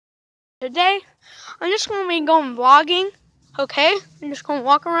Today, I'm just going to be going vlogging, okay? I'm just going to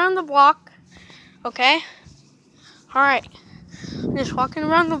walk around the block, okay? Alright, I'm just walking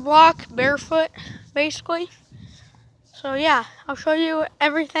around the block barefoot, basically. So yeah, I'll show you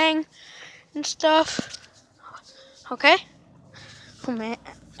everything and stuff, okay? Oh man,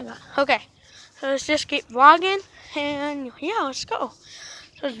 okay. So let's just keep vlogging, and yeah, let's go.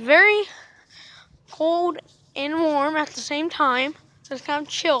 So it's very cold and warm at the same time, so it's kind of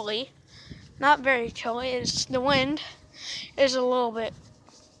chilly. Not very chilly, it's the wind is a little bit,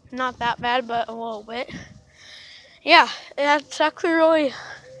 not that bad, but a little bit. Yeah, it's actually really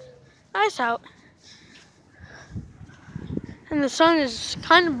nice out. And the sun is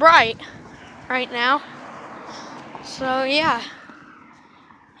kind of bright right now. So yeah,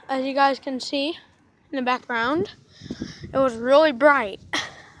 as you guys can see in the background, it was really bright.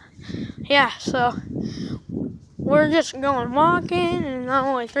 Yeah, so we're just going walking, and I'm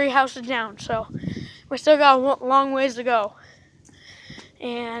only 3 houses down, so we still got a long ways to go.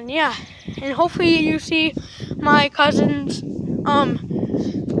 And yeah, and hopefully you see my cousin's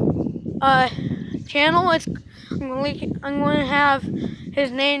channel. I'm going to have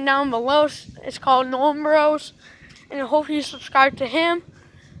his name down below. It's called Nolan Bros, and hopefully you subscribe to him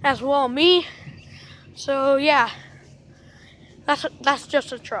as well as me. So yeah, that's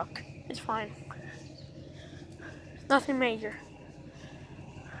just a truck. It's fine. Nothing major.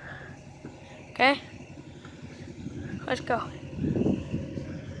 Okay, let's go.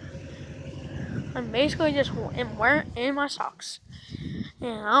 I'm basically just wearing my socks,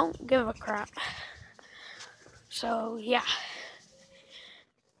 and I don't give a crap. So yeah,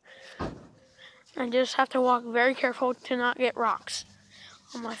 I just have to walk very careful to not get rocks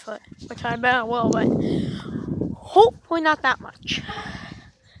on my foot, which I bet I will, but hopefully not that much.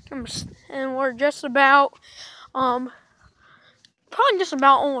 And we're just about, probably just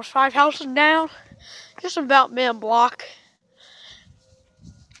about almost 5 houses down, just about mid-block.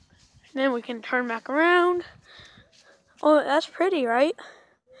 Then we can turn back around. Oh, that's pretty, right?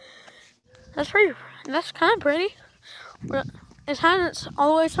 That's kind of pretty. It hasn't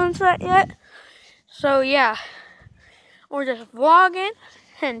all the way sunset yet. So yeah, we're just vlogging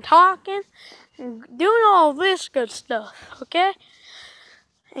and talking and doing all this good stuff, okay?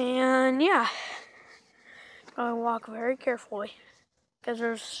 And yeah, gotta walk very carefully because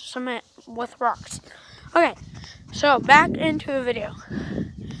there's cement with rocks. Okay, so back into the video.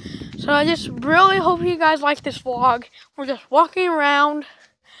 So I just really hope you guys like this vlog. We're just walking around,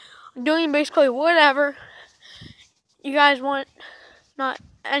 doing basically whatever you guys want. Not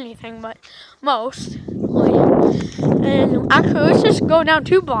anything, but most. And actually, let's just go down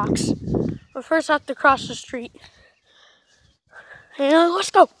 2 blocks. But first I have to cross the street. And let's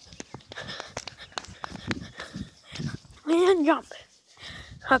go. And jump.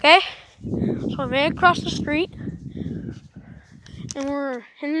 Okay? So I made it across the street. And we're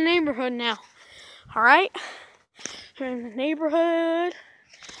in the neighborhood now. Alright? We're in the neighborhood.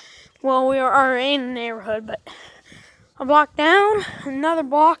 Well, we are in the neighborhood, but a block down, another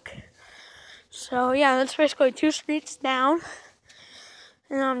block. So yeah, that's basically 2 streets down.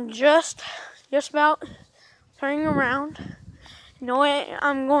 And I'm just about turning around. No way,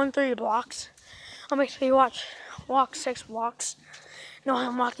 I'm going 3 blocks. I'll basically walk 6 blocks. No,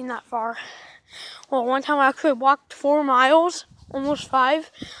 I'm walking that far. Well, one time I actually walked 4 miles, almost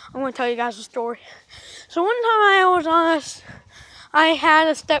 5. I'm going to tell you guys a story. So one time I had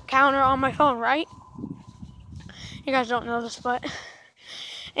a step counter on my phone, right? You guys don't know this, but...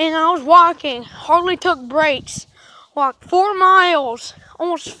 And I was walking, hardly took breaks. Walked 4 miles,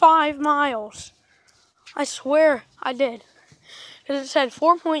 almost 5 miles. I swear I did. Because it said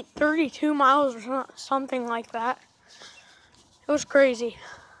 4.32 miles or something like that. It was crazy.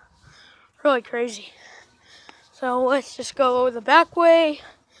 Really crazy. So let's just go the back way.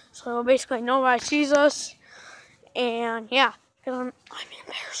 So basically nobody sees us. And yeah, because I'm in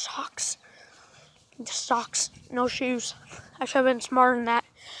a pair of socks. Just socks, no shoes. I should have been smarter than that.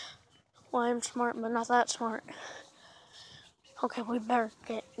 Well, I'm smart, but not that smart. Okay, we better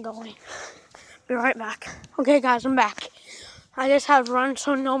get going. Be right back. Okay, guys, I'm back. I just had to run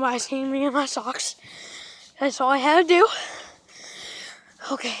so nobody sees me in my socks. That's all I had to do.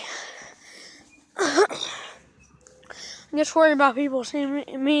 Okay. I'm just worried about people seeing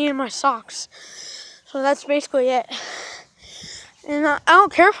me in my socks. So that's basically it. And I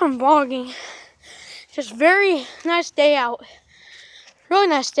don't care if I'm vlogging. Just very nice day out. Really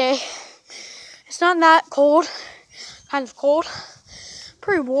nice day. It's not that cold. Kind of cold.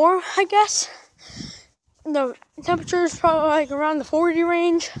 Pretty warm, I guess. The temperature is probably like around the 40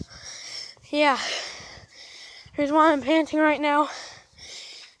 range. Yeah. Here's why I'm panting right now.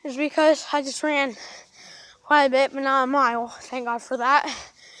 is because I just ran quite a bit, but not a mile. Thank God for that.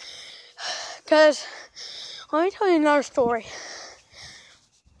 Because, let me tell you another story.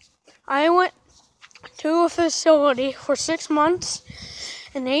 I went to a facility for 6 months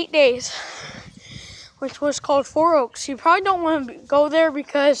and 8 days, which was called Four Oaks. You probably don't want to go there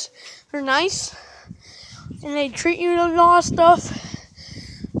because they're nice and they treat you to a lot of stuff,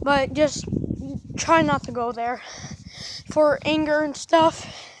 but just try not to go there for anger and stuff.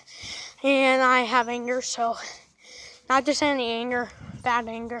 And I have anger, so not just any anger, bad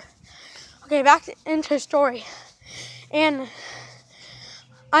anger. Okay, back into the story. And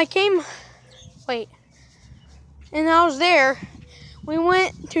I was there. We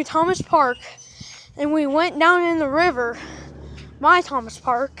went to Thomas Park, and we went down in the river by Thomas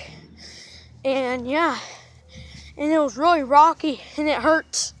Park. And yeah, and it was really rocky, and it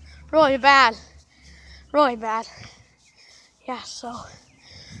hurts really bad. Really bad. Yeah, so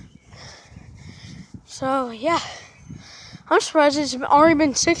yeah. I'm surprised it's already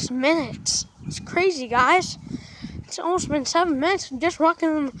been 6 minutes. It's crazy, guys. It's almost been 7 minutes just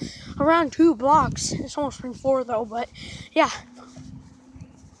walking them around 2 blocks. It's almost been 4 though, but yeah.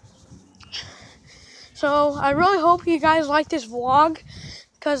 So I really hope you guys like this vlog,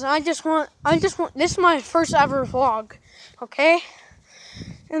 because I just want, this is my first ever vlog, okay?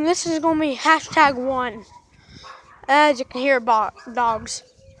 And this is gonna be #1. As you can hear, dogs.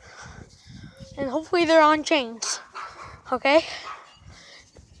 And hopefully they're on chains, okay?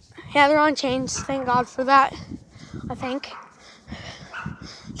 Yeah, they're on chains. Thank God for that, I think.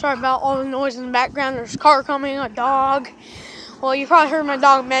 Sorry about all the noise in the background. There's a car coming, a dog. Well, you probably heard my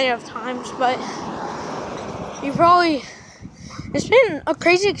dog many of times, but it's been a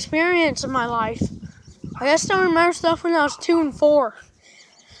crazy experience in my life. I still remember stuff when I was 2 and 4.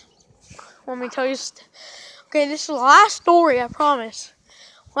 Let me tell you. Okay, this is the last story, I promise.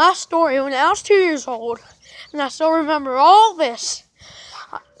 Last story, when I was 2 years old, and I still remember all this.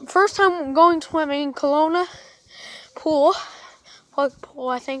 First time going swimming in Kelowna pool, public pool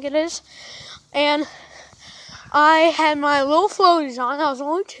I think it is, and I had my little floaties on. I was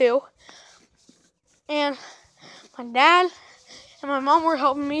only 2, and my dad and my mom were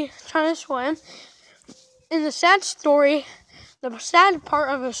helping me trying to swim. And the sad part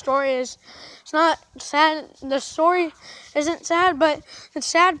of the story is, it's not sad. The story isn't sad, but the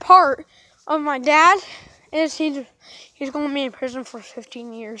sad part of my dad is he's going to be in prison for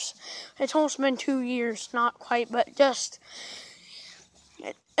 15 years. It's almost been 2 years, not quite, but just,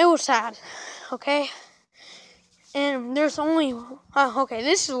 it was sad, okay? And there's only, okay,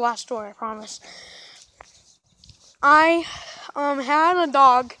 this is the last story, I promise. I had a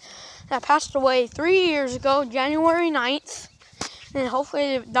dog that passed away 3 years ago, January 9th. And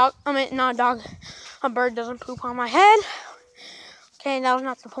hopefully a bird doesn't poop on my head. Okay, that was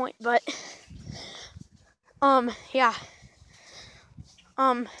not the point, but yeah.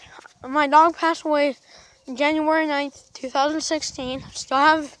 My dog passed away January 9th, 2016.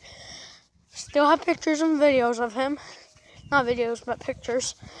 Still have pictures and videos of him. Not videos, but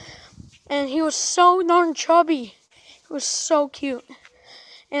pictures. And he was so darn chubby. He was so cute.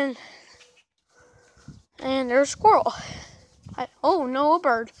 And there's a squirrel. Oh no, a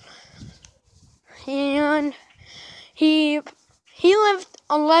bird. And he lived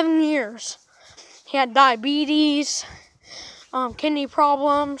 11 years. He had diabetes, kidney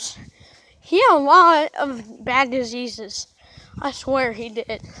problems. He had a lot of bad diseases. I swear he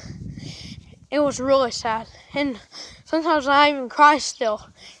did. It was really sad. And sometimes I even cry still,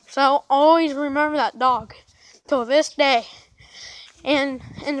 because I'll always remember that dog till this day. And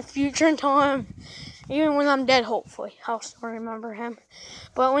in the future, even when I'm dead, hopefully, I'll still remember him.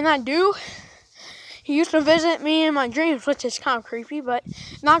 But when I do, he used to visit me in my dreams, which is kind of creepy, but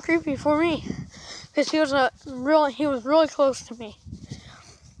not creepy for me, because he was really close to me.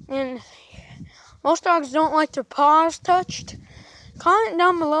 And most dogs don't like their paws touched. Comment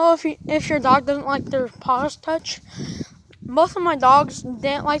down below if your dog doesn't like their paws touched. Both of my dogs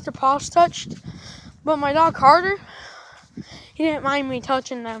didn't like their paws touched, but my dog Carter, he didn't mind me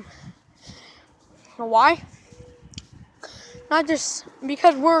touching them. Why? Not just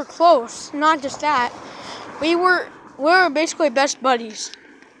because we're close, not just that. We're basically best buddies.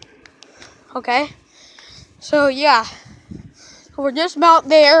 Okay? So yeah. We're just about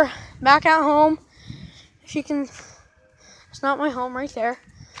there, back at home. If you can, it's not my home right there.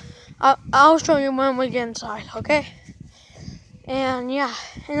 I'll show you when we get inside, okay? And yeah,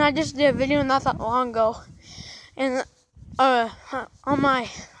 and I just did a video not that long ago. And on my,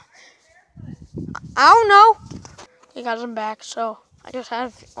 I don't know. You guys, I'm back, so I just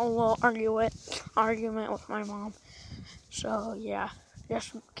had a little argument with my mom. So yeah,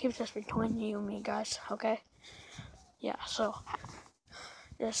 just keep this between you and me, guys, okay? Yeah, so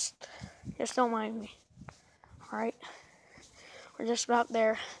just don't mind me. Alright? We're just about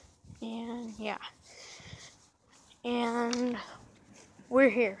there. And yeah. And we're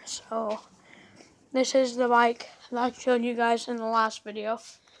here. So this is the bike that I showed you guys in the last video.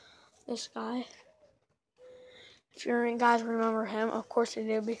 This guy. If you guys remember him, of course you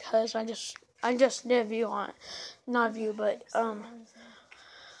do, because I just did a view on it. Not a view, but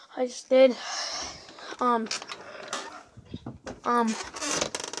I just did a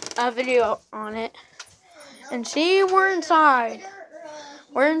video on it. And see, we're inside.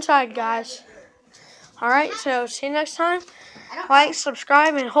 We're inside, guys. Alright, so see you next time. Like,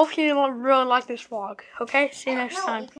 subscribe, and hopefully you really like this vlog. Okay? See you next time.